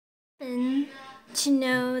And to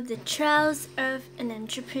know the trials of an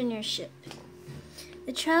entrepreneurship.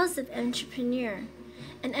 The trials of entrepreneur.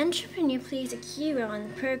 An entrepreneur plays a key role in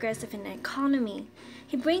the progress of an economy.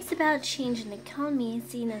 He brings about change in the economy,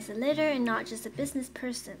 seen as a leader and not just a business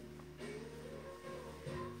person.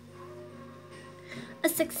 A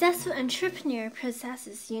successful entrepreneur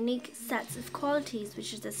possesses unique sets of qualities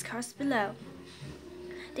which are discussed below.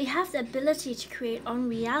 They have the ability to create own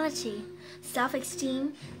reality,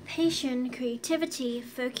 self-esteem, patience, creativity,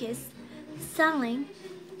 focus, selling,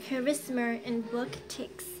 charisma, and work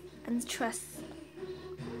ethics, and trust.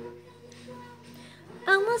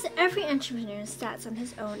 Almost every entrepreneur starts on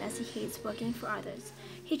his own as he hates working for others.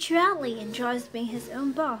 He truly enjoys being his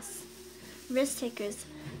own boss. Risk takers.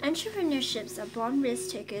 Entrepreneurships are born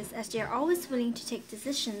risk takers as they are always willing to take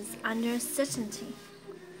decisions under uncertainty.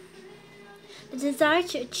 The desire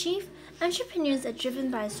to achieve. Entrepreneurs are driven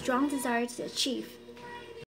by a strong desire to achieve.